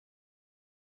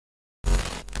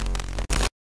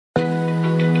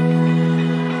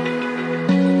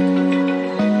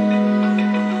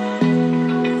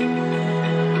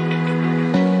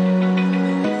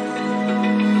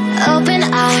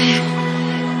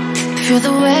Feel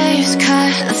the waves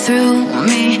cut through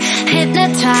me,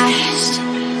 hypnotized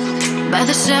by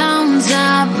the sounds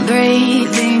I'm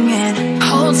breathing in.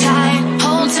 Hold tight,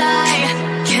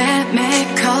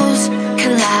 chemicals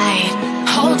collide.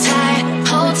 Hold tight,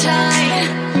 hold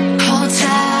tight, hold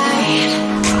tight.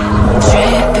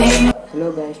 Dripping.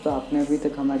 Hello guys, तो आपने अभी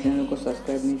तक हमारे channel को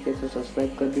subscribe नहीं किया तो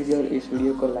subscribe कर दीजिए और इस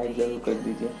वीडियो को लाइक ज़रूर कर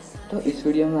दीजिए। तो इस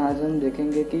वीडियो में आज हम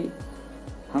देखेंगे कि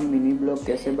हम मिनी ब्लॉग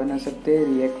कैसे बना सकते हैं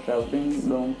रिएक्ट राउटिंग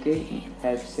डोम के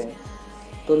हेल्प से।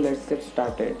 तो लेट्स गेट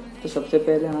स्टार्टेड। तो सबसे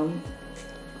पहले हम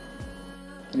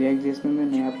react.js में मैं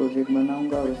नया प्रोजेक्ट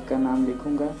बनाऊंगा और उसका नाम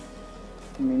लिखूंगा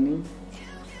मिनी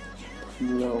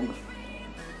ब्लॉग।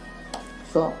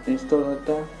 सो इंस्टॉल हो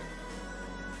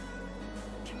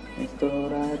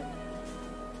रहा है।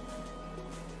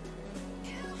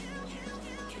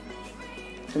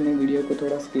 तो मैं वीडियो को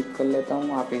थोड़ा स्किप कर लेता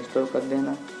हूँ, आप इंस्टॉल कर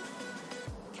देना।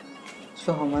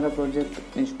 सो हमारा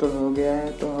प्रोजेक्ट इंस्टॉल हो गया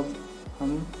है। तो अब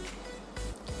हम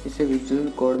इसे विजुअल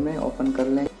कोड में ओपन कर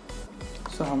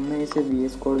लेंगे। सो हमने इसे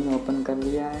VS कोड में ओपन कर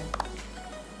लिया है।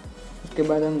 उसके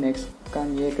बाद हम नेक्स्ट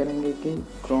काम ये करेंगे कि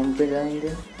क्रोम पे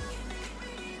जाएंगे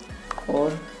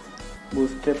और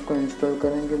बूटस्ट्रैप को इंस्टॉल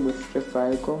करेंगे, बूटस्ट्रैप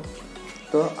फाइल को।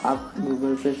 तो आप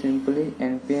गूगल पे simply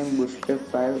npm bootstrap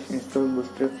 5 install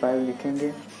bootstrap 5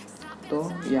 लिखेंगे तो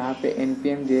यहाँ पे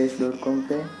npm.js.com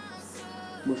पे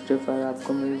bootstrap 5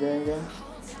 आपको मिल जाएगा।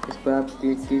 इस पर आप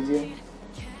क्लिक कीजिए।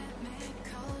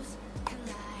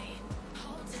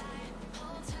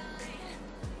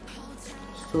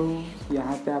 तो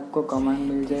यहाँ पे आपको कमांड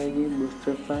मिल जाएगी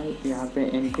bootstrap 5, यहाँ पे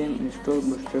npm install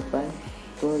bootstrap 5।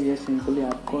 तो ये सिंपली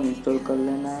आपको इंस्टॉल कर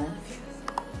लेना है।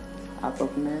 आप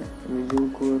अपने विजुअल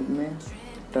कोड में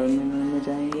टर्मिनल में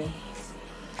जाएंगे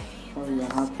और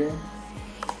यहाँ पे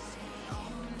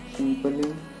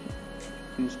सिंपली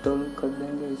इंस्टॉल कर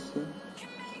देंगे इससे।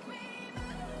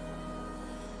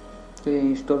 तो ये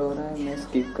इंस्टॉल हो रहा है, मैं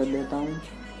स्किप कर देता हूँ।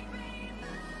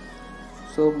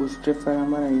 सो बूटस्ट्रैप फाइल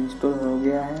हमारा इंस्टॉल हो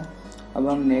गया है। अब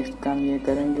हम नेक्स्ट काम ये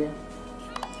करेंगे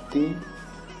कि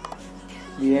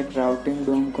रिएक्ट राउटिंग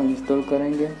डोम को इंस्टॉल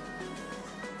करेंगे।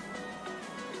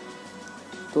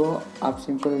 तो आप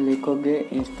सिंपल लिखोगे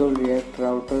इंस्टॉल रिएक्ट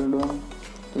राउटर डोम।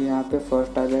 तो यहाँ पे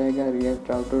फर्स्ट आ जाएगा रिएक्ट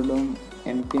राउटर डोम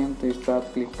npm। तो इस पर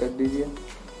आप क्लिक कर दीजिए।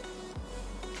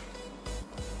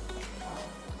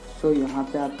 सो यहाँ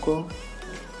पे आपको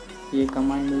ये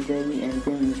कमांड मिल जाएगी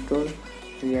npm इंस्टॉल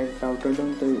रिएक्ट राउटर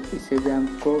डोम। तो इसे भी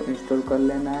आपको इंस्टॉल कर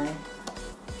लेना है।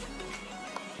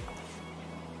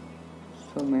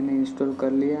 सो मैंने इंस्टॉल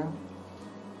कर लिया।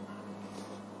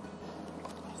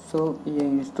 सो ये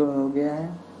इंस्टॉल हो गया है।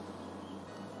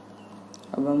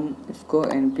 अब हम इसको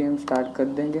npm स्टार्ट कर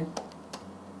देंगे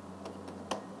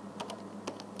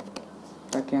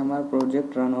ताकि हमारा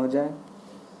प्रोजेक्ट रन हो जाए।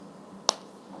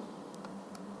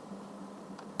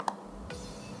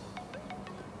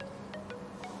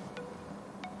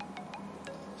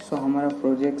 सो हमारा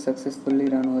प्रोजेक्ट सक्सेसफुली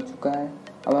रन हो चुका है।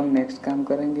 अब हम नेक्स्ट काम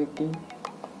करेंगे कि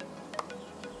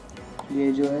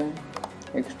ये जो है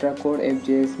एक्स्ट्रा कोड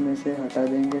FJS में से हटा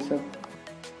देंगे सब।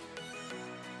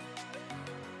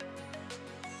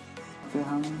 फिर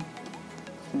हम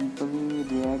सिंपली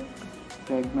रिएक्ट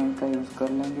फ्रेगमेंट का यूज़ कर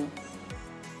लेंगे।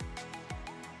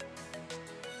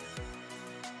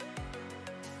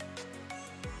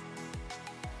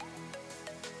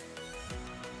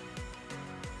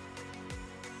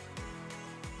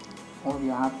 और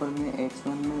यहाँ पर मैं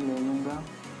H1 में ले लूँगा।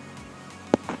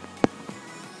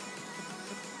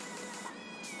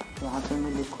 यहाँ पे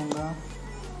मैं लिखूँगा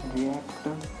react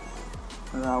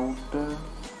router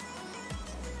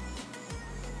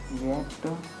react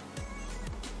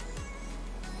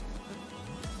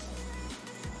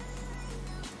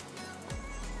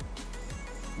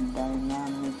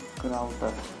dynamic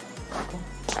router.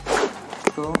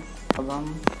 तो अब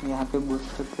हम यहाँ पे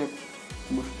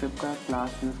बूटस्ट्रैप का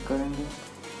क्लास यूज़ करेंगे।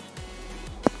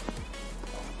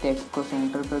 टेक्स्ट को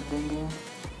सेंटर कर देंगे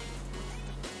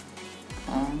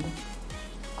एंड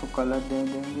को कलर दे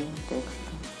देंगे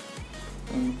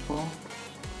टेक्स्ट इन्फो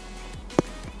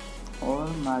और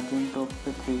मार्जिन टॉप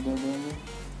पे 3 दे देंगे।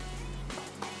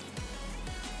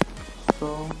 तो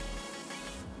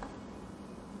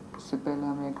उससे पहले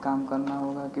हमें एक काम करना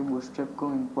होगा कि बूटस्ट्रैप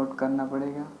को इंपोर्ट करना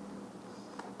पड़ेगा।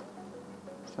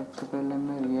 सबसे पहले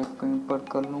मैं रिएक्ट को इंपोर्ट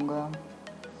कर लूँगा,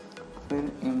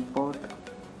 फिर इंपोर्ट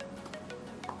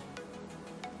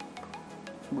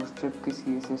बूटस्ट्रैप की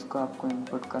CSS को आपको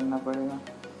इंपोर्ट करना पड़ेगा।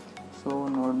 सो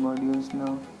नोड मॉड्यूल्स में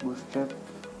बूटस्ट्रैप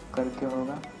करके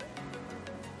होगा।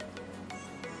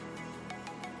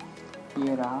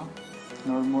 ये रहा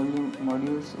नोड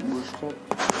मॉड्यूल्स बूटस्ट्रैप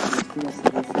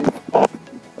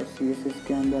और CSS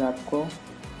के अंदर आपको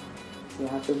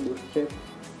यहाँ पे बूटस्ट्रैप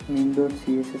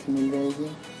min.css मिल जाएगी,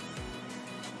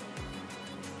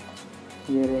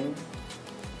 ये रही।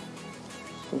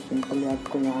 तो सिंपली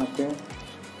आपको यहाँ पे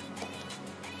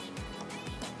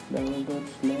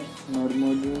 $node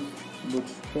modules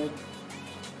bootstrap,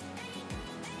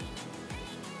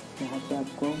 यहाँ पे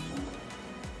आपको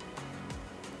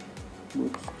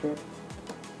bootstrap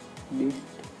dist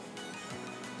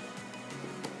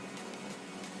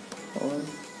और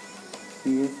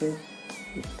css,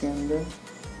 इसके अंदर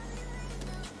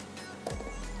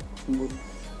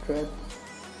bootstrap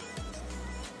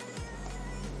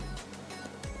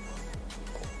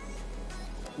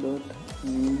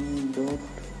 .min.css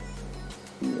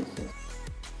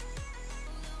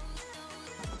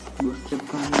बूटस्ट्रैप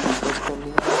को हमने इंपोर्ट कर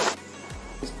लिया।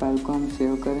 इस फाइल को हम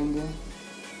सेव करेंगे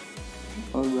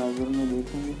और ब्राउज़र में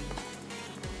देखेंगे।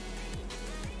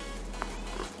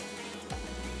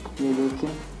 ये देखिए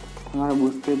हमारा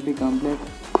बूटस्ट्रैप भी कंप्लीट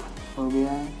हो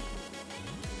गया है।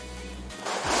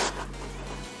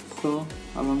 तो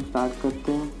अब हम स्टार्ट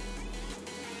करते हैं।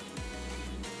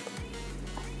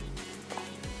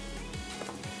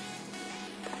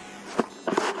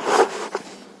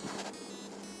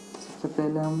 सबसे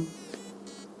पहले हम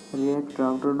react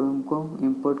router DOM को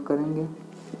इंपोर्ट करेंगे।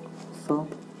 सो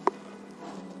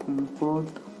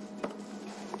import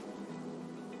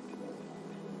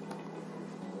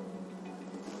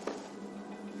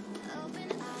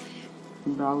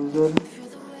browser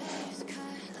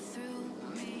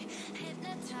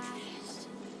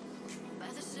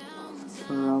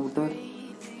router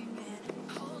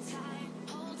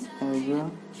as a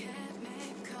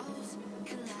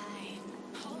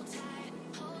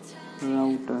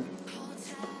router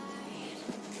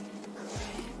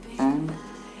and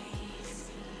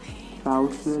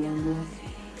routes ले लेंगे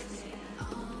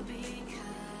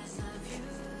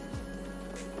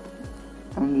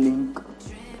and link।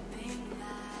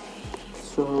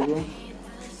 सो हो गया।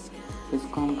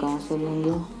 इसको हम कहाँ से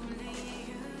लेंगे?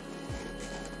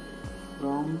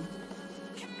 from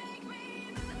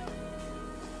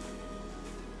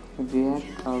react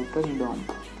router DOM,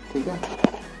 ठीक है।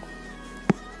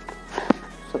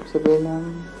 सबसे पहले हम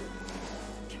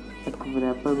एक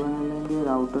रैपर बना लेंगे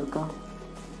राउटर का।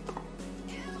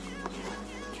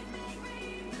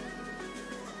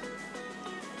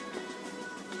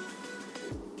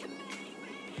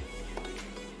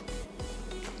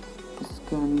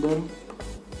 इसके अंदर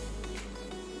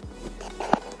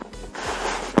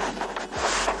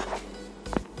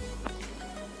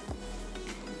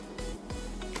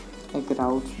एक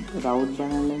राउट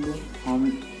बना लेंगे। हम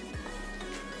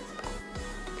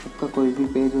आपका कोई भी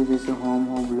पेज हो, जैसे होम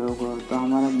हो, ब्लॉग हो, तो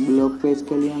हमारा ब्लॉग पेज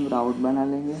के लिए हम राउट बना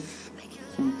लेंगे।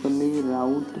 सिंपली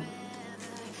राउट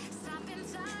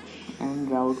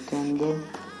एंड राउट के अंदर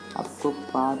आपको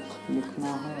पाथ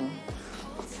लिखना है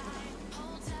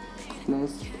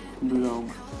 /blog,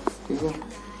 ठीक है।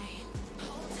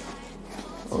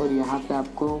 और यहाँ पे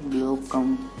आपको ब्लॉग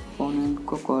कंपोनेंट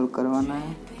को कॉल करवाना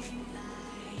है।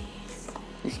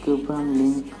 इसके ऊपर हम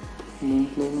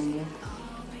लिंक ले लेंगे।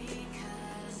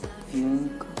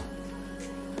 लिंक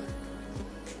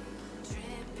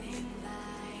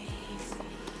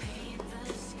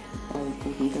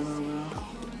होगा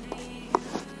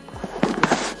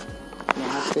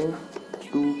यहाँ पे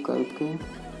 2 करके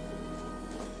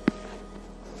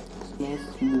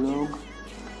 /blog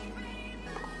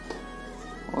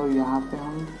और यहाँ पे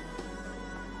हम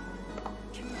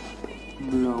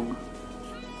ब्लॉग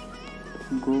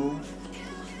go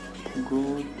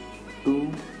to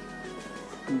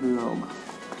blog,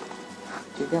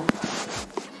 ठीक है।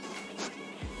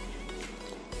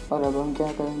 और अब हम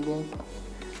क्या करेंगे?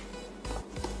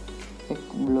 एक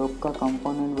ब्लॉग का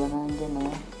कंपोनेंट बनाएंगे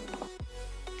नया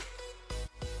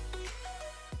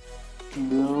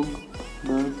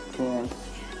blog.js,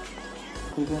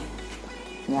 ठीक है।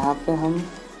 यहाँ पे हम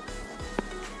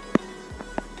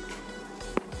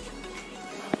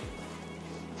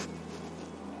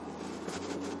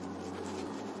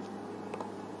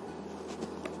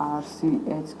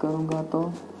RCH करूँगा तो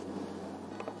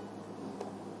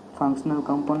फंक्शनल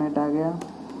कंपोनेंट आ गया।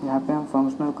 यहाँ पे हम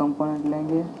फंक्शनल कंपोनेंट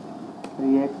लेंगे,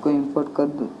 रिएक्ट को इंपोर्ट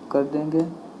कर देंगे।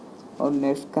 और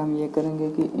नेक्स्ट काम ये करेंगे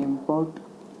कि इंपोर्ट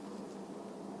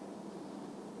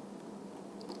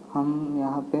हम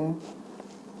यहाँ पे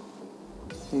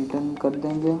रिटर्न कर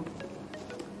देंगे।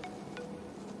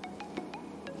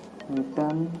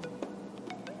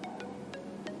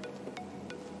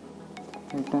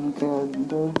 रिटर्न के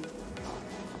अंदर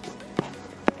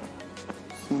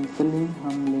सिंपली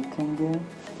हम लिखेंगे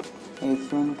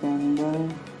h1 के अंदर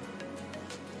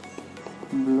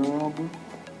ब्लॉग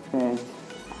पेज,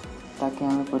 ताकि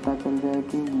हमें पता चल जाए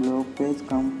कि ब्लॉग पेज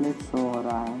कंप्लीट शो हो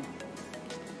रहा है।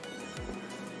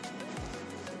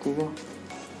 ठीक है,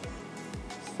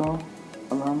 सो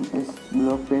अब हम इस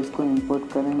ब्लॉग पेज को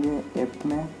इंपोर्ट करेंगे ऐप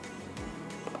में।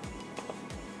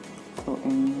 तो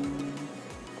इंपोर्ट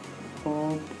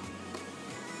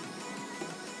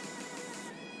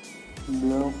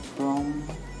ब्लॉग फ्रॉम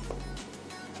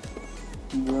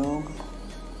ब्लॉग,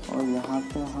 और यहाँ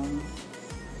पे हम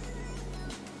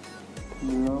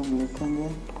ब्लॉग लिखेंगे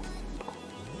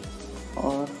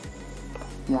और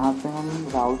यहाँ पे हम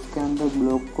राउट्स के अंदर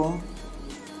ब्लॉग को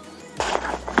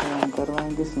रन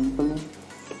करवाएंगे। सिंपली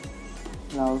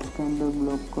राउट्स के अंदर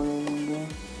ब्लॉग को ले लेंगे।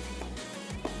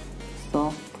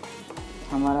 तो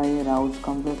हमारा ये राउट्स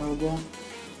कंप्लीट हो गया।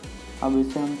 अब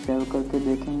इसे हम सेव करके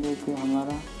देखेंगे कि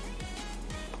हमारा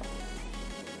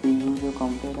प्रीव्यू जो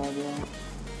कंप्लीट आ गया है।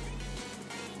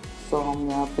 तो हम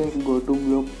यहाँ पे गो टू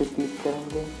ब्लॉग पे क्लिक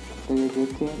करेंगे तो ये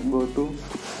देखिए गो टू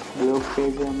ब्लॉग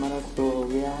पेज हमारा शो हो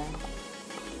गया है।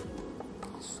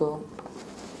 सो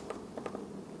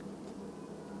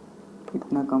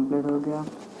इतना कंप्लीट हो गया।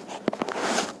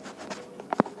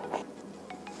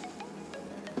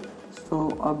 सो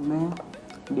अब मैं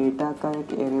डेटा का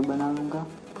एक एरे बना लूँगा।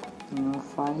 न्यू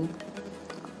फाइल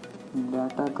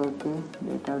डाटा करके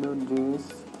data.js,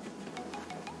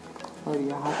 और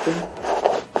यहाँ पे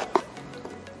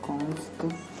const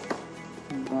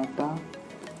डाटा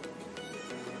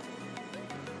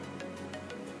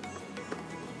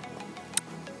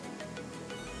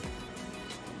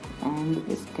एंड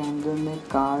इसके अंदर में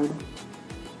कार्ड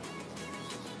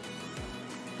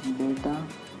डेटा।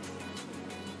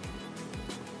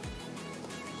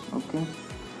 ओके,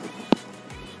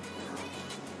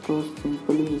 तो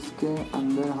सिंपली इसके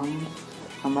अंदर हम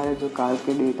हमारे जो कार्ड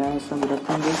के डेटा है सब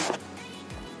रखेंगे।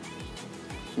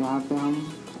 यहाँ पे हम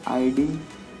आईडी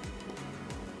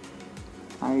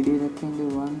रखेंगे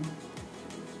 1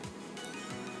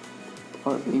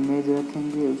 और इमेज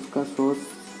रखेंगे उसका सोर्स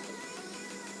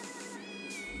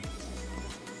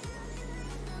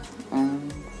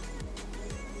एंड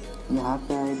यहाँ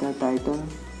पे आएगा टाइटल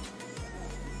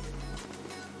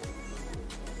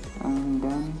एंड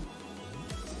देन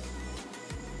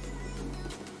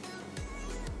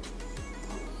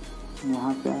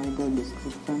यहाँ पे आएगा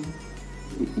डिस्क्रिप्शन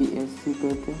ESC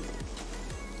करके।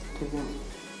 ठीक है,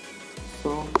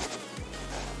 तो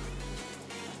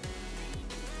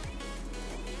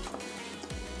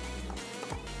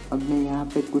अब मैं यहाँ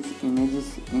पे कुछ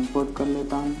इमेजेस इंपोर्ट कर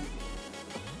लेता हूँ।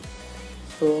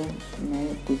 तो मैं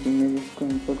कुछ इमेजेस को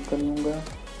इंपोर्ट कर लूँगा,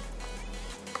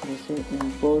 जैसे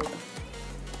इंपोर्ट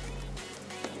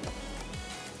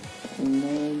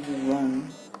इमेज 1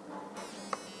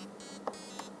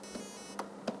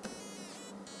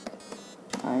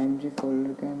 IMG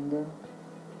फोल्डर के अंदर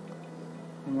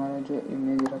हमारा जो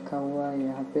इमेज रखा हुआ है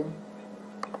यहाँ पे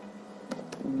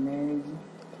इमेज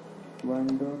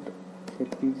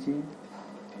 1.jpg।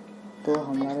 तो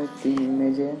हमारे 3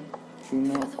 इमेज है,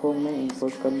 तीनों को मैं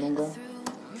इंपोर्ट कर लूँगा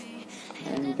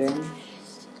एंड देन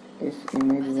इस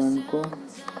इमेज 1 को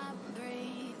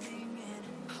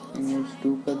इमेज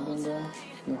 2 कर दूँगा,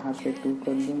 यहाँ पे 2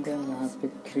 कर दूँगा, यहाँ पे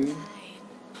 3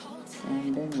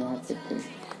 एंड देन यहाँ पे 3।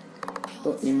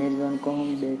 तो इमेज 1 को हम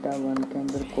डेटा 1 के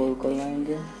अंदर कॉल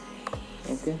करवाएंगे।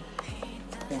 ओके,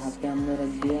 यहाँ पे हमने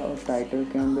रख दिया और टाइटल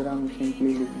के अंदर हम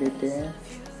सिंपली लिख देते हैं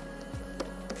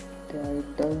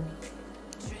टाइटल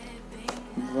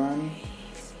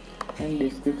 1 एंड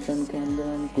डिस्क्रिप्शन के अंदर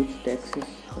हम कुछ टेक्स्ट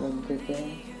रख देते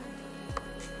हैं।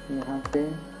 यहाँ पे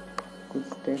कुछ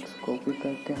टेक्स्ट कॉपी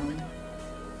करके हम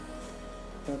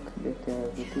रख देते हैं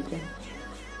अभी। ठीक है,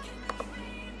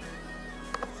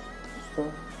 तो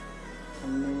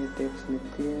हमने ये टेक्स्ट लिख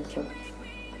दिया है सब।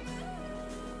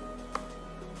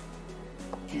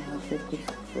 यहाँ पे कुछ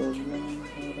प्रॉब्लम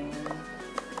हो रहा है।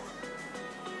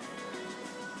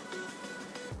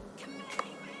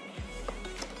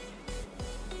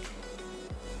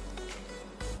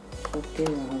 ओके,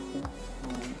 यहाँ पे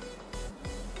हाँ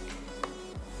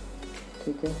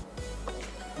ठीक है,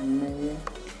 हमने ये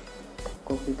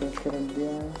कॉपी करके रख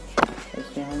दिया है।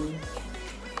 ऐसे हम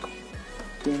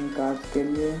 3 कार्ड्स के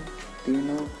लिए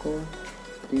तीनों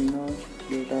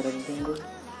डेटा रख देंगे।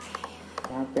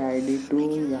 यहाँ पे ID2,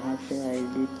 यहाँ पे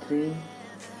ID3,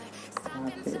 यहाँ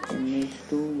पे इमेज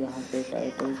 2, यहाँ पे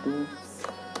टाइटल 2,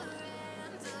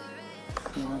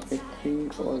 यहाँ पे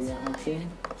 3 और यहाँ पे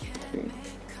 3।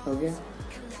 हो गया,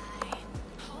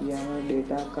 यह हमारा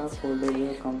डेटा का फोल्डर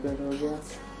जो कंप्लीट हो गया।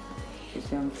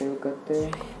 इसे हम सेव करते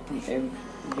हैं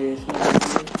JS में।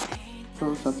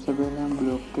 तो सबसे पहले हम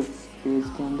ब्लॉग के पेज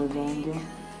के अंदर जाएंगे।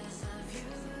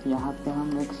 यहाँ पे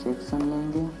हम एक सेक्शन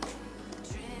लेंगे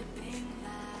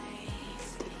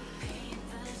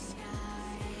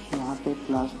पे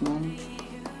क्लास नेम,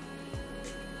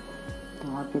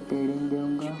 यहाँ पे पेडिंग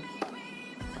दूंगा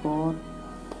 4,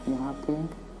 यहाँ पे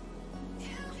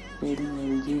पेडिंग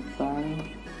LG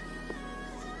 5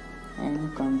 एंड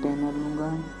कंटेनर लूँगा,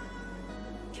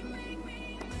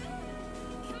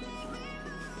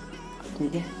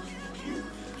 ठीक है।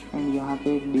 एंड यहाँ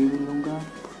पे एक div लूँगा,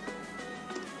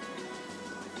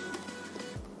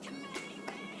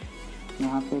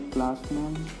 यहाँ पे class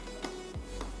name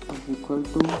is equal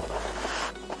to,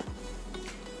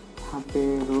 यहाँ पे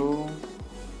row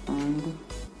and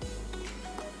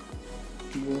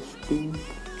justify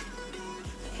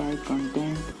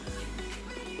content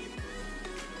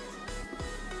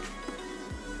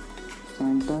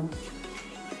centre,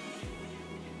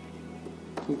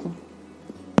 ठीक है।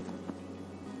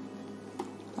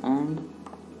 एंड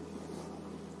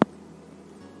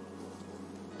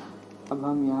अब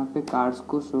हम यहाँ पे कार्ड्स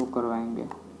को शो करवाएंगे,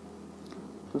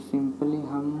 तो सिंपली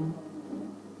हम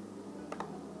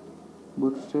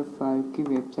बूटस्ट्रैप 5 की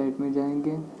वेबसाइट में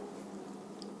जाएंगे।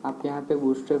 आप यहाँ पे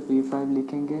बूटस्ट्रैप V5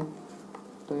 लिखेंगे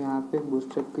तो यहाँ पे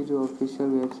बूटस्ट्रैप की जो ऑफिशियल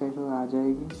वेबसाइट है वो आ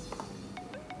जाएगी।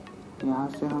 यहाँ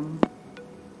से हम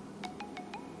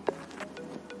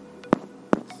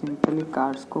सिंपली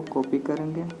कार्ड्स को कॉपी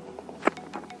करेंगे,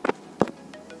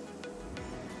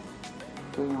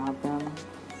 तो यहाँ पे हम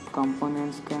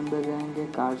कंपोनेंट्स के अंदर जाएंगे,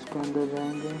 कार्ड्स के अंदर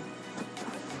जाएंगे,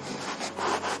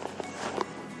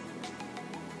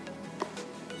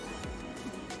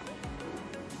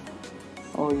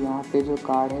 और यहाँ पे जो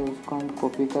कार्ड है उसको हम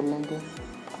कॉपी कर लेंगे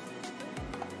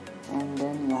एंड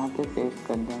देन यहाँ पे पेस्ट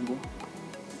कर देंगे।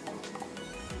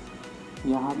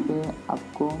 यहाँ पे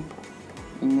आपको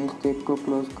इमेज टैग को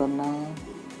क्लोज करना है,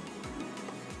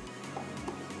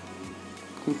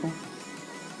 ठीक है।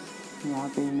 यहाँ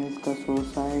पे इमेज का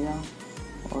सोर्स आएगा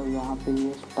और यहाँ पे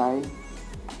ये स्टाइल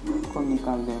को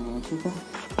निकाल देंगे, ठीक है।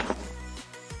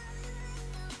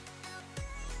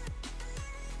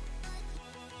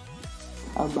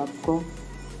 अब आपको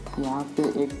यहाँ पे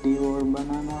एक div और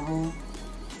बनाना है,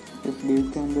 इस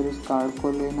div के अंदर इस कार्ड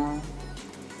को लेना है,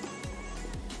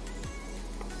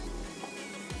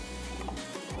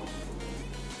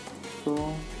 तो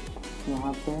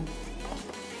यहाँ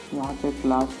पे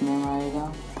क्लास नेम आएगा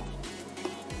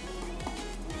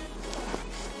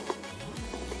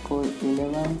code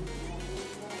 11,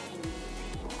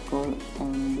 code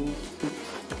MD6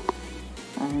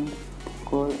 and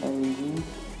code LG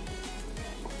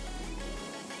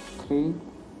 3,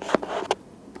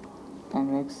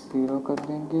 MX 0 कर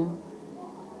देंगे,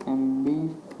 MB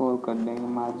 4 कर देंगे,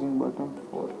 मार्जिन बॉटम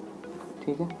 4,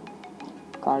 ठीक है।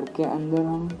 कार्ड के अंदर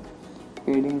हम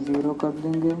पेडिंग 0 कर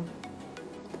देंगे,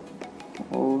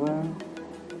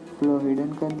 ओवरफ्लो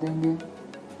हिडन कर देंगे,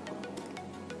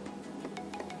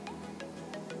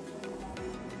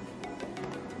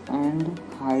 एंड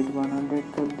हाइट 100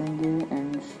 कर देंगे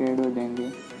एंड शेडो देंगे।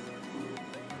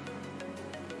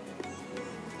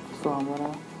 तो हमारा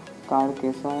कार्ड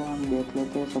कैसा है हम देख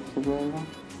लेते हैं सबसे पहले।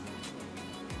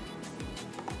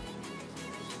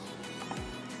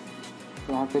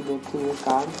 यहाँ पे देखिए ये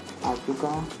कार्ड आ चुका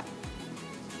है।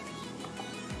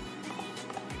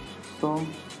 तो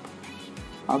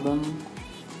अब हम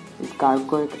इस कार्ड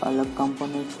को एक अलग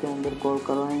कंपोनेंट्स के अंदर कॉल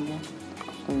करवाएंगे,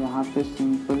 तो यहाँ पे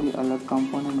सिंपली अलग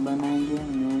कंपोनेंट बनाएंगे,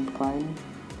 न्यू फाइल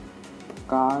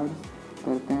कार्ड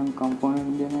करते हैं हम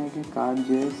कंपोनेंट बनाएंगे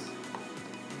कार्ड.js।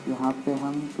 यहाँ पे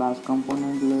हम क्लास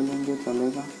कंपोनेंट ले लेंगे,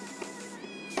 चलेगा,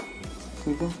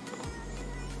 ठीक है।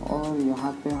 और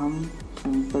यहाँ पे हम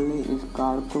सिंपली इस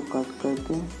कार्ड को कट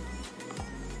करके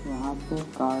यहाँ पे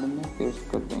कार्ड में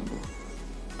पेस्ट कर देंगे,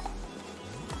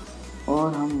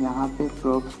 और हम यहाँ पे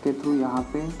प्रॉप्स के थ्रू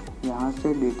यहाँ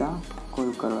से डेटा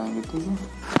कॉल करवाएंगे, ठीक है।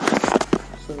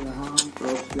 सो यहाँ हम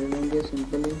प्रॉप्स ले लेंगे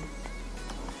simply,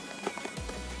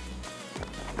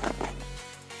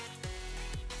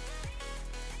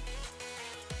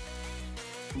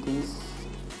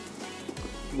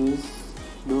 this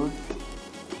dot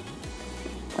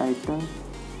title,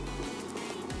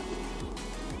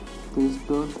 this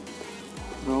dot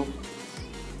props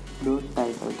dot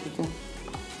title, ठीक है।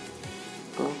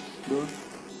 props dot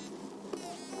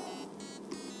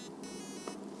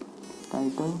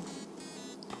title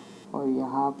और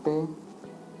यहाँ पे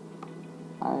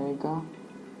आएगा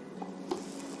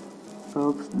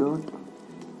props dot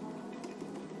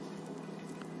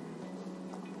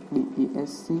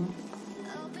DESC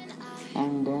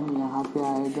and then यहाँ पे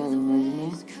आएगा इमेज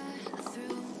में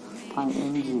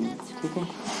ING, ठीक है।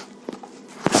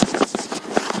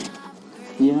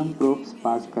 ये हम प्रॉप्स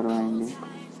पास करवाएंगे।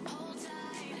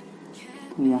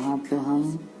 यहाँ पे हम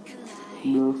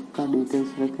ब्लॉक्स का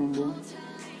डिटेल्स रखेंगे,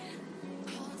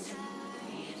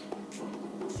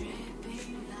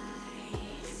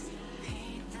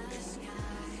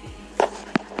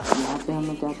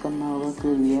 हमें क्या करना होगा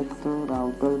कि रिएक्ट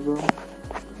राउटर जो है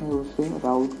उसे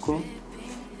राउट को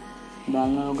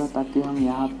डालना होगा, ताकि हम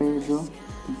यहाँ पे जो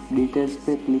डिटेल्स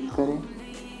पे क्लिक करें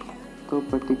तो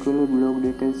पर्टिकुलर ब्लॉक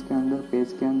डिटेल्स के अंदर,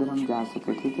 पेज के अंदर हम जा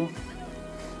सके। ठीक है,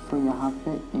 तो यहाँ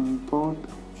पे इंपोर्ट,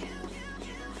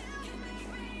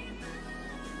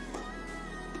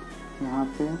 यहाँ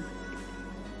पे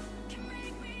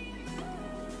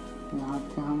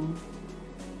हम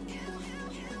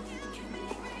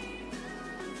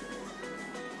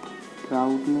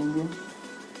राउट लेंगे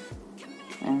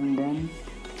एंड देन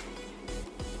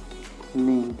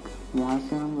लिंक। यहाँ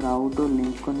से हम राउट और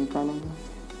लिंक को निकालेंगे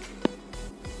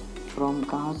फ्रॉम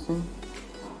कहाँ से,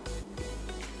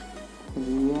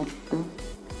 रिएक्ट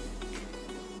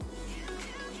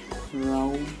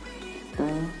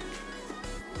राउटर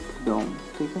डोम।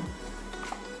 ठीक है,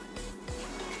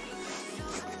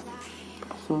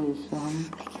 सो इससे हम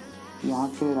यहाँ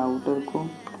पे राउटर को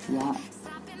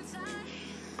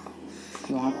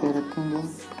यहाँ पे रखेंगे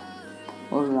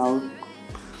और राउट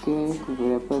के एक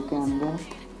रेपर के अंदर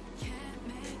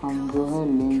हम जो है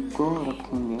लिंक को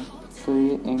रखेंगे। तो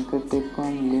ये एंकर टैग को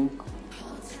हम लिंक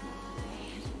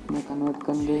में कन्वर्ट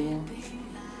कर देंगे।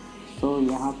 तो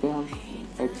यहाँ पे हम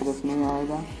एक्सप्रेस नहीं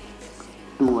आएगा,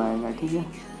 2 आएगा। ठीक है,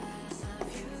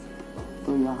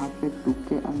 तो यहाँ पे 2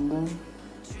 के अंदर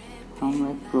हम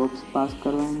एक प्रॉक्स पास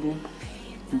करवाएंगे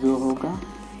जो होगा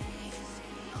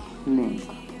लिंक।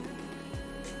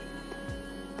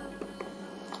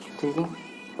 ठीक है,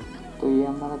 तो ये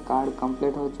हमारा कार्ड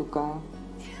कंप्लीट हो चुका है।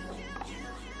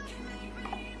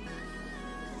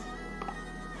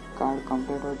 कार्ड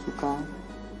कंप्लीट हो चुका है।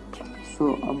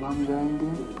 सो अब हम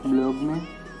जाएंगे ब्लॉग में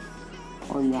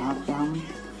और यहाँ पे हम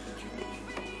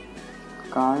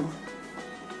कार्ड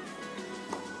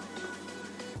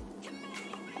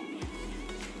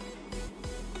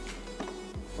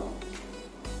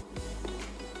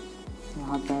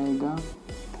यहाँ पे आएगा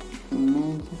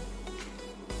image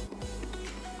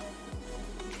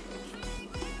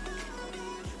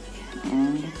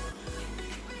and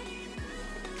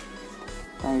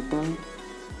title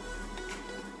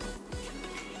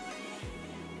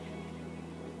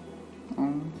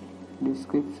and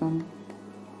description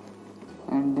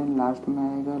and then last में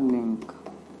आएगा लिंक।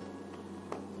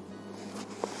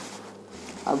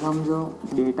 अब हम जो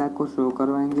डेटा को शो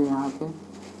करवाएंगे यहाँ पे,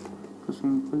 तो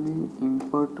सिंपली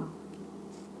इंपोर्ट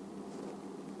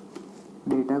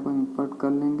डेटा को इंपोर्ट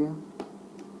कर लेंगे।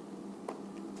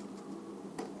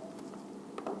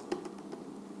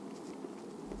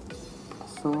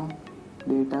 सो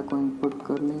डेटा को इंपोर्ट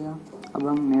कर लिया। अब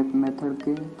हम मैप मेथड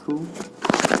के थ्रू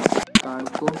कार्ड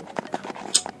को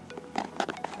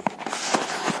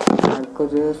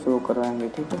जो है शो करवाएंगे।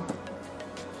 ठीक है,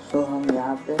 सो हम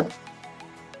यहाँ पे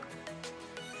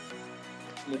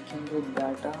लिखेंगे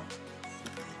डाटा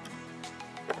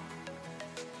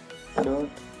डॉट,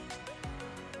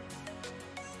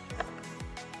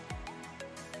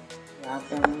 यहाँ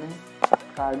पे हमने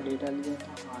कार्ड डेटा लिया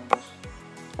था। हाँ बस,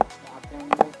 यहाँ पे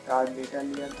हमने कार्ड डेटा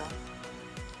लिया था,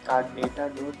 कार्ड डेटा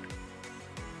डॉट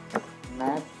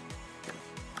मैप,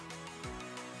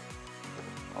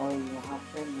 और यहाँ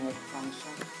पे मैप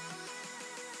फंक्शन।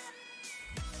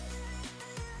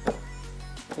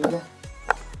 ठीक है,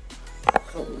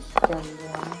 तो इसके अंदर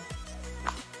हम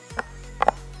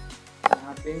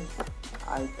यहाँ पे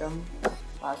आइटम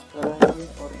पास करेंगे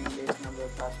और इंडेक्स नंबर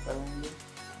पास करेंगे।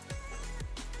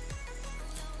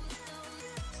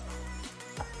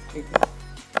 ठीक है,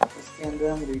 इसके अंदर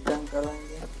हम रिटर्न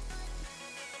कराएंगे,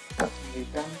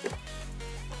 रिटर्न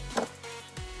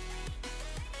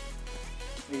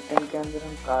के अंदर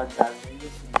हम कार्ड डाल देंगे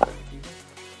सिंपल। ठीक है,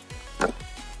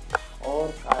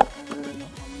 और कार्ड के अंदर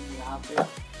हम यहाँ पे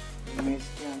इमेज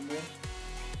के अंदर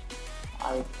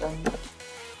आइटम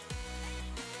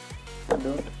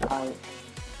डॉट आई।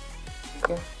 ठीक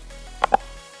है,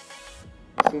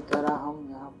 इसी तरह हम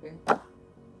यहाँ पे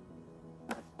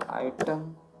आइटम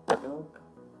डॉट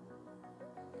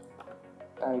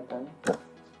टाइटल,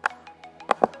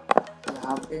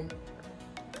 यहाँ पे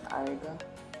आएगा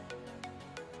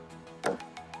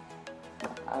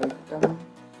आइटम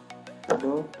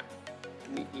डॉट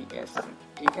वीएस।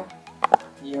 ठीक है,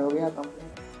 ये हो गया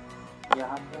कंप्लीट।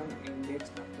 यहाँ पे हम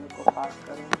इंडेक्स नंबर को पास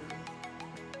करेंगे,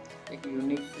 एक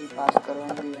यूनिक की पास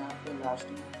करवाएंगे यहाँ पे लास्ट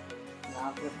में,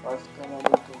 यहाँ पे फर्स्ट करा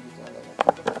दो तो भी चलेगा।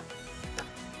 ठीक है,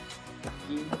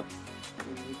 की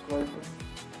इज इक्वल टू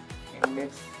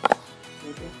इंडेक्स।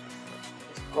 ठीक है,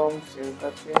 इसको हम सेव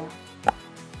करते हैं।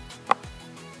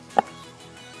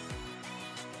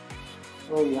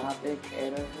 तो यहाँ पे एक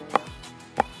एरर है,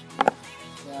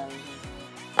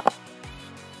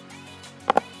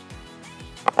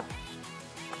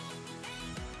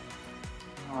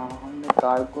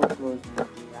 कार्ड को क्लोज नहीं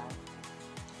किया है,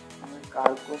 हमें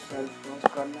कार्ड को सेल्फ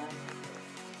क्लोज करना है,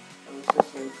 तो उसे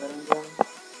सेव करेंगे हम।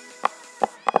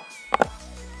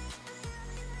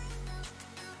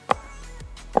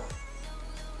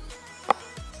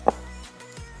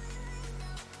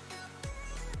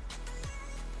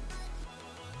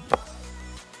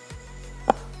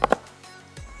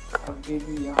 अभी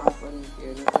भी यहाँ पर एक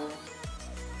एरर है,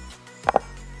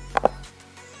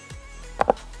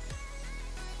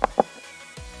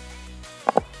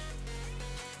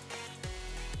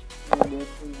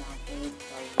 देखो यहाँ पे एक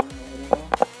एरर है।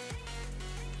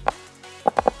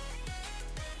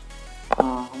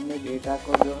 हाँ, हमने डेटा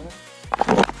को जो है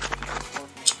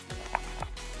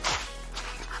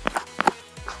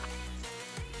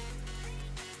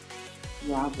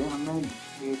यहाँ पे हमें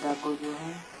डेटा को जो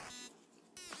है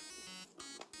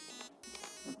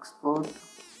एक्सपोर्ट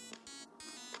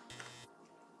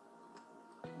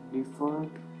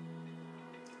डिफॉल्ट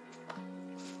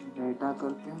डेटा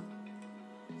करके,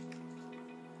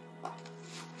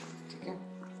 ठीक है,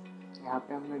 यहाँ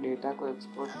पे हमने डेटा को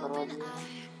एक्सपोर्ट करवा दिया है।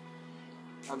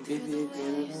 अभी भी एक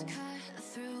एरर है,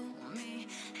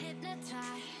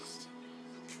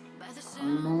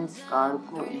 हमने कार्ड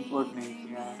को इंपोर्ट नहीं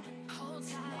किया है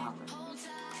यहाँ पे,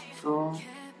 तो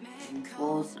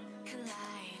इंपोर्ट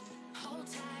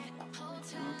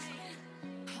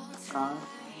कार्ड,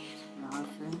 यहाँ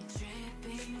से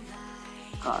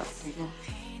कार्ड, ठीक है,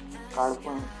 कार्ड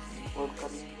को इंपोर्ट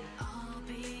कर लेंगे।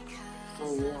 तो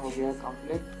ये हो गया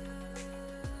कंप्लीट।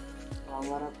 तो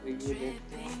हमारा प्रीव्यू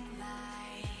देखते हैं।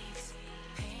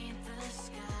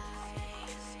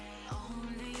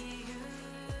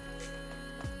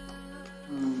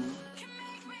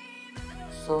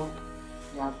 सो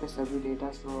यहाँ पे सभी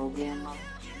डेटा शो हो गए हमारे।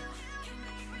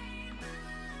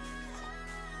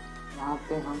 यहाँ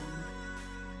पे हम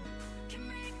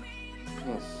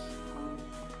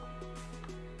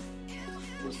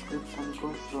डिस्क्रिप्शन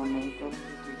को शो नहीं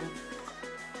करेंगे, ठीक है,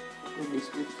 तो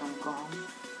डिस्क्रिप्शन को हम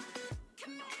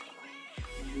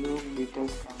लोग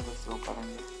डिटेल्स के अंदर शो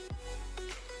करेंगे।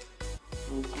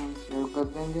 तो इसे हम सेव कर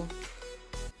देंगे।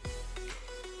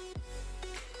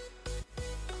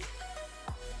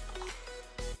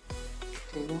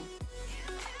 ठीक है,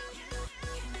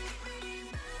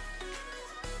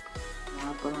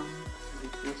 यहाँ पर हम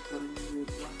रिफ्रेश कर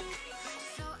लेंगे।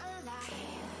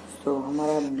 तो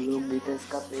हमारा ब्लॉग डिटेल्स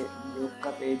का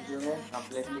पेज जो है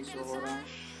कम्प्लीटली शो हो रहा है।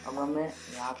 अब हमें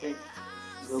यहाँ पे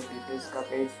ब्लॉग डिटेल्स का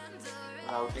पेज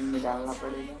राउटिंग में डालना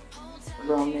पड़ेगा,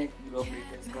 मतलब हमें एक ब्लॉग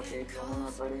डिटेल्स का पेज बनाना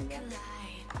पड़ेगा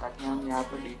ताकि हम यहाँ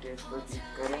पर डिटेल्स पर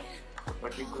क्लिक करें तो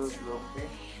पर्टिकुलर ब्लॉग पे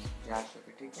जा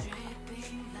सके। ठीक है,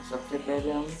 तो सबसे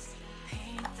पहले हम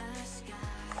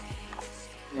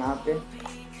यहाँ पे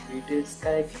डिटेल्स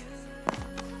का एक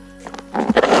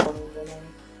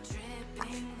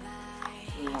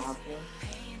यहाँ पे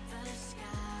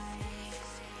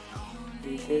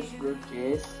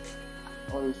react.js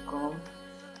और इसको हम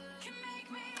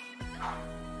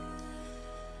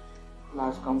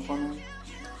क्लास कंपोनेंट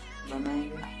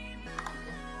बनाएंगे।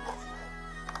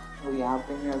 और यहाँ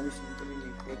पे मैं अभी सिंपली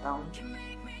लिख देता हूँ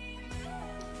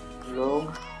लॉग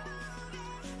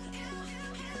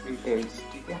डिटेल्स,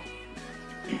 ठीक है,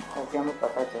 ताकि हमें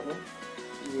पता चले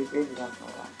कि ये पेज रन हो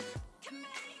रहा है।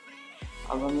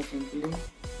 अब हमें सिंपली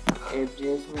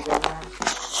एफ.जेएस में जाना है,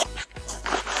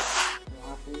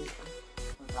 यहाँ पे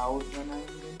राउट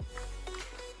बनाएंगे,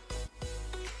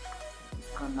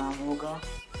 इसका नाम होगा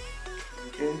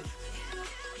डिटेल्स।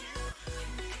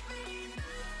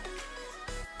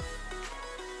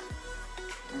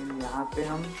 एंड यहाँ पे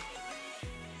हम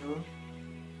जो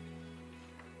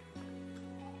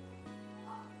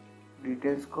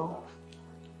डिटेल्स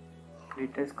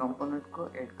कंपोनेंट को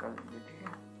ऐड कर देंगे। ठीक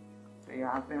है, तो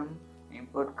यहाँ पे हम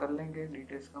इंपोर्ट कर लेंगे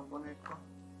डिटेल्स कंपोनेंट को।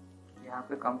 यहाँ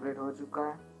पे कंप्लीट हो चुका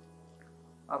है।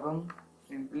 अब हम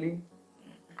सिंपली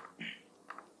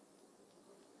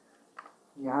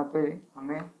यहाँ पे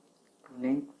हमें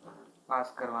लिंक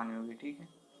पास करवानी होगी। ठीक है,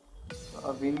 तो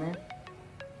अभी मैं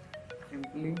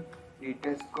सिंपली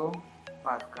डिटेल्स को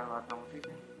पास करवाता हूँ। ठीक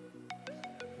है,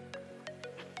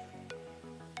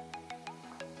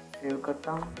 सेव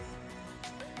करता हूँ।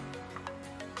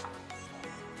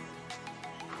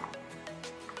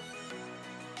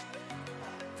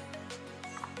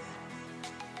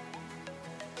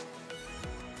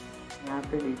 यहाँ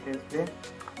पे डिटेल्स पे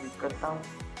क्लिक करता हूँ।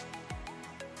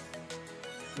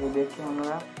 ये देखिए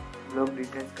हमारा ब्लॉग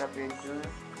डिटेल्स का पेज जो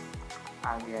है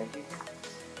आ गया है। ठीक है,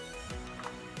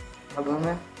 अब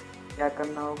हमें क्या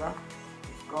करना होगा,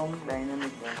 इसको हम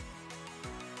डायनामिक बनाएंगे।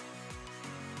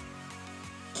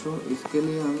 तो इसके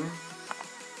लिए हमें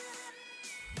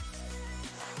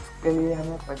इसके लिए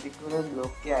हमें पर्टिकुलर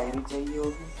ब्लॉक की आईडी चाहिए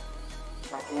होगी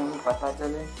ताकि हमें पता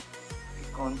चले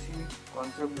कि कौन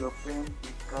से ब्लॉक पे हम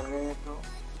क्लिक कर रहे हैं तो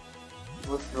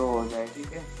वो शो हो जाए।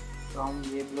 ठीक है, तो हम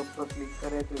ये ब्लॉक पर क्लिक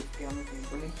करें तो इसकी हमें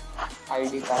सिंपली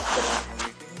आईडी पास करना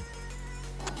चाहिए। ठीक है,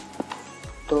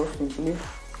 तो सिंपली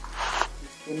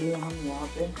इसके लिए हम यहाँ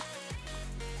पे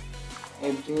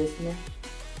react.js में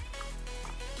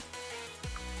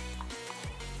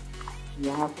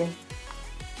यहाँ पे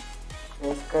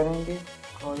सेव करेंगे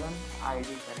कॉलम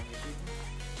आईडी करेंगे। ठीक है,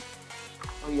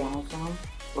 और यहाँ से हम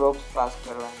प्रॉप्स पास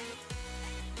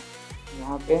करवाएंगे।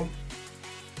 यहाँ पे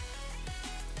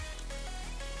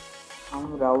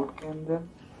हम राउट के अंदर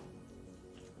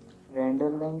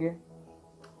रेंडर लेंगे,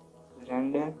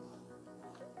 रेंडर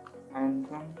एंड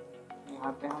देन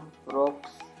यहाँ पे हम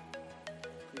प्रॉप्स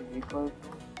इज इक्वल टू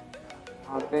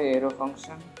यहाँ पे एरो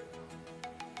फंक्शन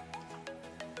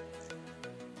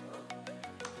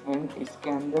एंड इसके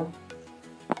अंदर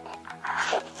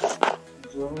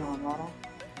जो है हमारा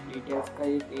डिटेल्स का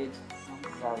एक एज हम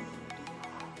डाल देंगे।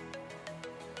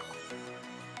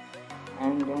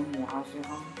 एंड देन यहाँ से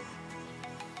हम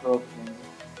प्रॉप लेंगे,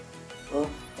 तो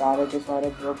सारे के सारे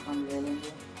प्रॉप्स हम ले लेंगे।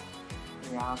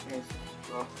 तो यहाँ पे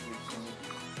प्रॉप्स लिख देंगे।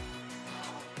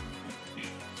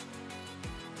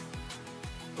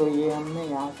 तो ये हमने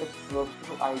यहाँ से प्रॉप्स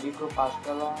को आईडी को पास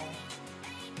करवाया है।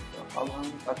 तो अब हम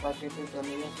पता कैसे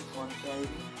चलेगा कि कौन सी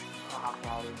आईडी कहाँ पे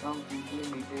आ रही है। तो हम सिंपली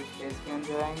डिटेल्स पेज के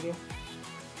अंदर आएंगे।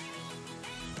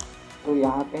 तो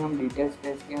यहाँ पे हम डिटेल्स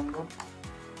पेज के अंदर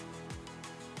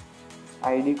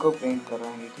आईडी को प्रिंट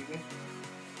करवाएंगे। ठीक है,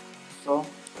 तो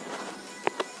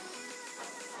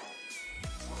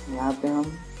यहाँ पे हम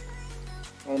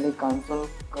पहले कंसोल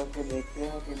करके देखते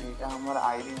हैं कि डेटा हमारा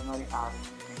आईडी हमारी आ रही है।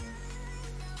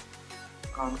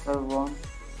 Console one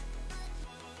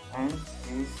and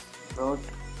this dot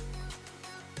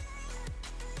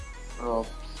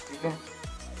props. ठीक है,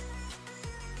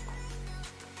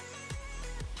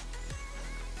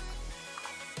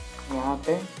 यहाँ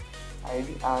पे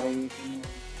आईडी आ रही है कि नहीं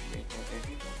देख लेते।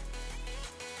 ठीक है,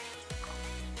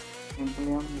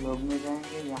 सिंपली हम लॉग में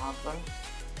जाएंगे, यहाँ पर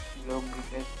लॉग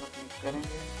डिटेल्स पर क्लिक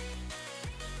करेंगे।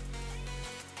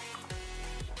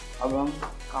 अब हम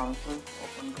कंसोल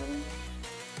ओपन करेंगे।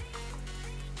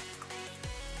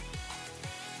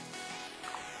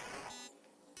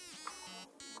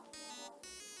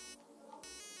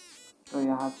 तो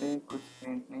यहाँ पे कुछ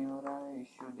प्रिंट नहीं हो रहा है,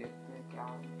 इश्यू देखते हैं क्या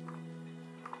है।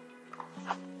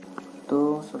 तो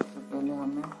सबसे पहले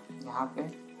हमें यहाँ पे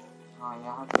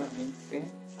यहाँ पे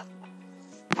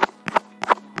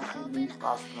लिंक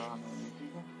पास करवाना है।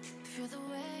 ठीक है,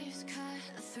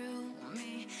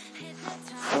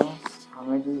 तो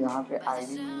हमें जो यहाँ पे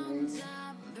आईडी मिल रही है,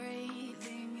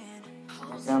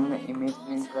 जैसे हमने इमेज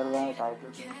प्रिंट करवाया, टाइटल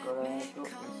प्रिंट करवाया, तो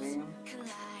ऐसे ही हम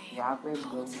यहाँ पे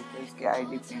ब्लॉग डिटेल्स की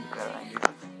आईडी प्रिंट करवाएंगे।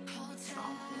 तो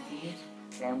हम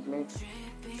टेम्पलेट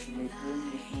इसमें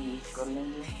यूज कर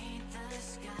लेंगे,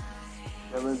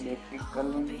 डबल क्लिक कर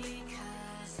लेंगे।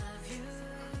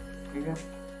 ठीक है,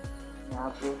 यहाँ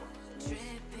पे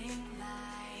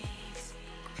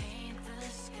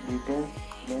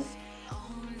डिटेल्स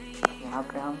यहाँ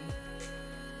पे हम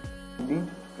भी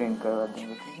प्रिंट करवा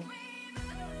देंगे। ठीक है,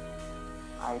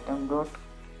 आइटम डॉट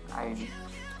आईडी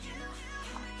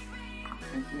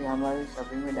इसलिए हमारे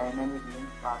सभी में डायनामिक लिंक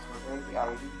पास हो जाएगी।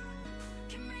 आईडी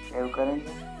सेव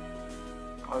करेंगे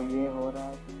और ये हो रहा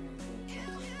है कि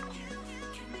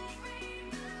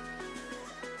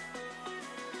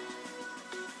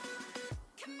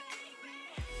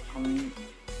हम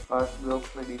फर्स्ट ब्लॉक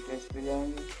पे डिटेल्स पे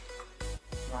जाएंगे।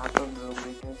 यहाँ पर ब्लॉक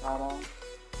डिटेल्स आ रहा है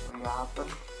और यहाँ पर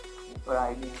ऊपर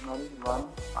आईडी हमारी 1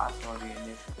 पास हो रही है।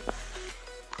 जैसे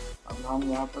अब हम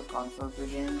यहाँ पर कंसोल पे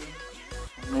जाएंगे,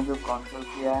 हमने जो कंसोल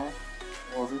किया है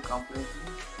वो भी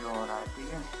कम्प्लीटली शो हो रहा है।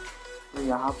 ठीक है, तो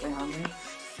यहाँ पे हमें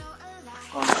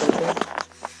कंसोल पे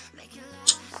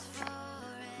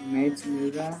मैच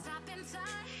मिल रहा है,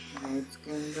 मैच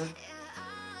के अंदर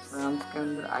फ्रांस के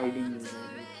अंदर आईडी मिल रही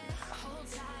है।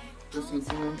 तो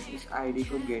सिंपली हम इस आईडी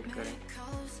को गेट करें।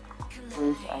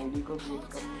 तो इस आईडी को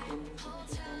गेट करने के लिए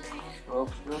सबसे पहले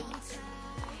प्रॉप्स डॉट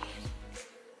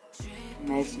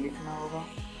मैच लिखना होगा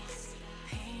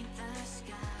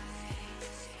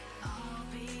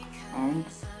एंड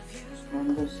इसके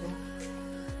अंदर से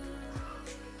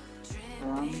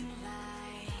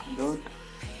डॉट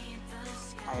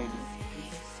आईडी।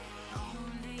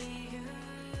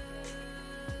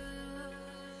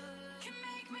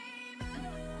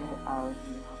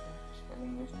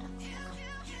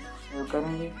 सेव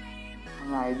करेंगे,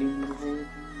 हमें आईडी मिल गई है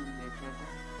कि देख लेते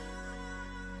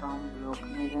हैं। तो हम ब्लॉक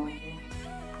में जाएंगे,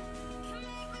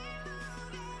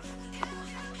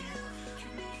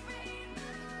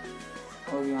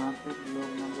 अब यहाँ पे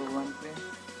ब्लॉक नंबर 1 पे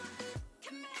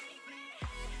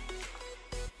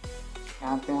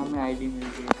यहाँ पे हमें आईडी मिल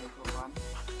गई है, देखो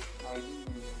 1 आईडी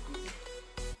मिल गई।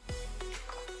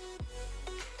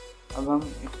 अब हम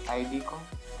इस आईडी को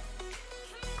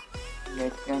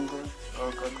लेट के अंदर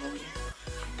स्टोर कर देंगे।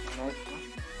 लेट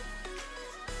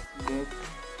गेट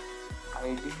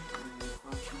आईडी,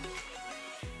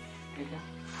 ठीक है,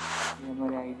 ये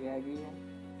हमारी आईडी आ गई है।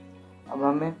 अब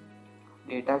हमें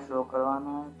डेटा शो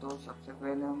करवाना है, तो सबसे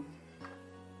पहले हम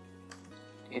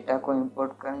डेटा को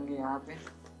इंपोर्ट करेंगे। यहाँ पे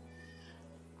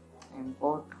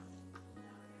import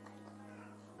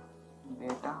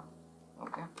data,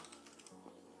 okay,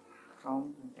 from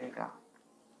data,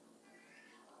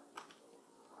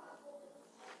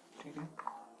 ठीक है।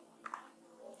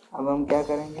 अब हम क्या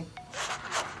करेंगे,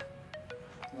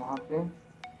 यहाँ पे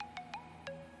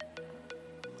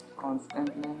कांस्टेंट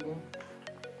लेंगे,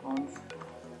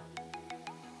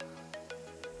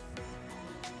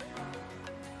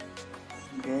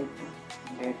 गेट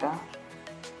डेटा,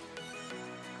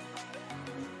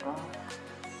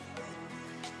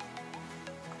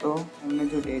 तो हमने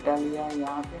जो डेटा लिया है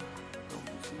यहाँ पे, तो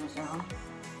उसमें से हम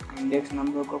इंडेक्स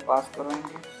नंबर को पास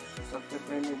करवाएंगे। तो सबसे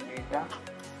पहले डेटा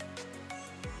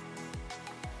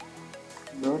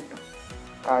डॉट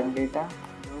स्टार्ट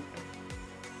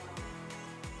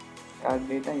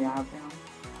डेटा यहाँ पे हम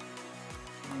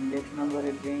इंडेक्स नंबर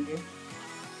देंगे,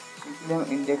 इसलिए हम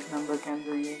इंडेक्स नंबर के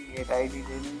अंदर ये गेट आईडी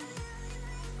दे देंगे,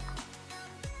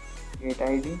 गेट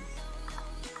आईडी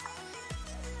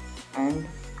एंड,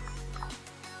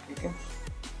 ठीक है,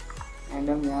 एंड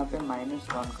हम यहाँ पे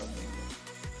 -1 कर देंगे।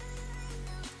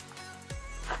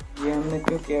 ये हमने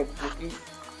क्यों किया, क्योंकि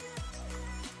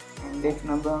इंडेक्स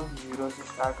नंबर 0 से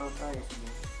स्टार्ट होता है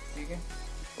इसलिए, ठीक है।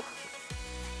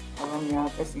 अब हम यहाँ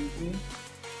पे सिंपली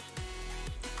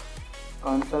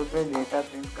कंसोल पे डेटा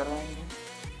प्रिंट कराएंगे,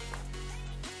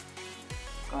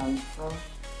 console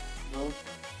dot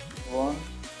one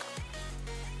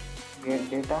get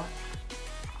data,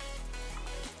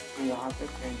 तो यहाँ पे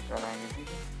प्रिंट कराएंगे, ठीक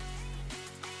है।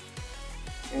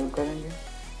 सेव करेंगे,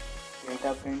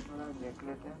 डेटा प्रिंट हो रहा है, देख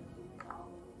लेते हैं।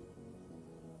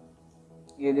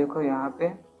 ये देखो यहाँ पे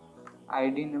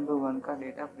आईडी नंबर 1 का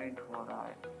डेटा प्रिंट हो रहा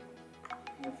है।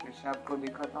 मैं फिर से आपको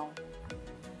दिखाता हूँ।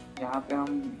 यहाँ पे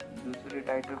हम दूसरे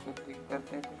टाइटल पे क्लिक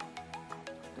करते थे,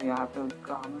 तो यहाँ पे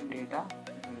उसका हमें डेटा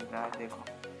मिल रहा है, देखो,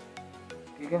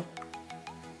 ठीक है।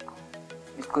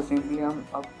 इसको सिंपली हम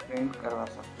अब प्रिंट करवा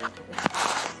सकते हैं, ठीक है।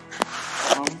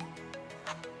 हम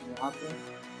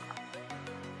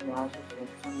यहाँ से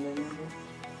सेक्शन ले लेंगे,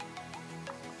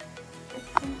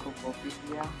 सेक्शन को कॉपी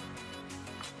किया,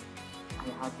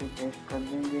 यहाँ पे पेस्ट कर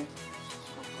देंगे,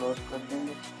 तो क्लोज कर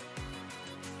देंगे,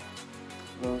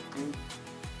 क्लोज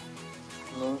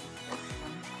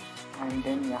सेक्शन, एंड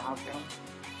देन यहाँ पे हम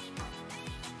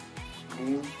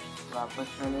लीव वापस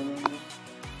चले लेंगे,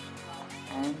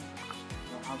 एंड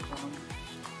यहाँ पे हम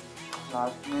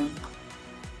क्लास नेम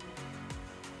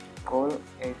कॉल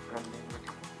ऐड कर देंगे।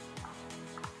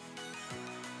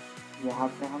 यहाँ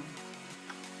पे हम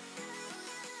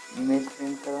इमेज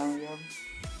प्रिंट कराएंगे। अब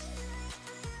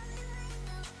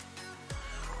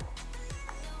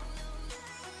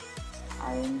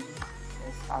IMG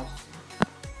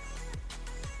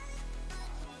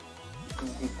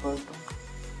इक्वल टू,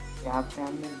 यहाँ पे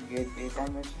हमें गेट डेटा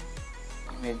में से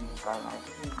इमेज निकालना है,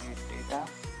 गेट डेटा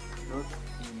डॉट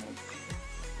इमेज,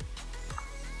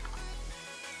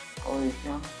 और इसे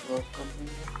हम क्लोज कर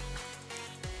देंगे।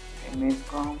 इमेज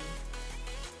को हम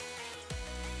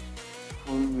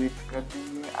फुल विड्थ कर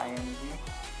देंगे, IMG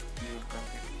यूज कर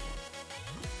देंगे,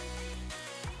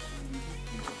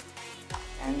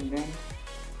 एंड देन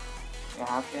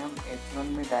यहाँ पे हम H1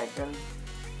 में टाइटल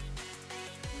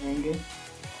लेंगे,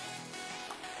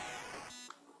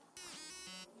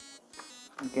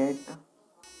 gate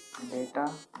data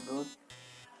dot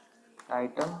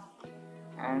title,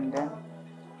 and then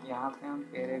यहाँ पे हम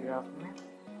पैराग्राफ में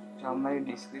जो हमारी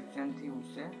डिस्क्रिप्शन थी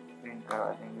उससे प्रिंट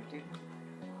करवा देंगे, ठीक है।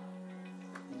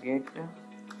 गेट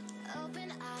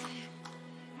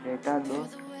डेटा डॉट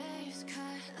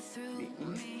ठीक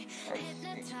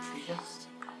है,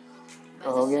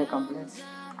 तो हो गया कंप्लीट।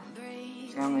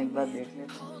 इसे हम एक बार देख लेते हैं।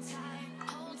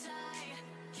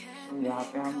 तो यहाँ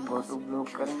पे हम गो टू ब्लॉक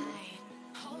करेंगे,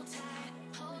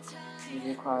 ये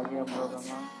देखो आ गया ब्लॉक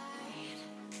हमारा।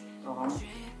 तो हम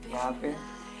यहाँ पे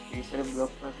तीसरे ब्लॉक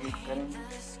पर क्लिक करेंगे,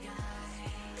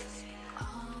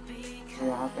 तो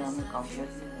यहाँ पे हमें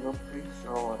कंप्लीटली ब्लॉक प्रिंट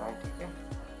शो हो रहा है, ठीक है।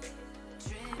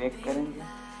 बैक करेंगे,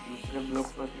 दूसरे ब्लॉक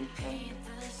पर क्लिक करेंगे,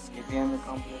 ये भी हमें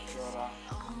कंप्लीट शो हो रहा है।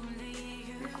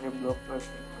 तीसरे ब्लॉक पर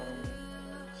क्लिक करेंगे,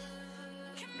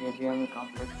 ये भी हमें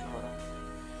कंप्लीट शो हो रहा है।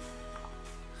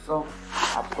 सो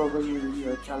आपको अगर ये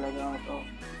वीडियो अच्छा लगा हो तो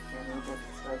चैनल को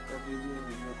सब्सक्राइब कर दीजिए,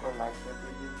 वीडियो को लाइक कर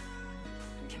दीजिए।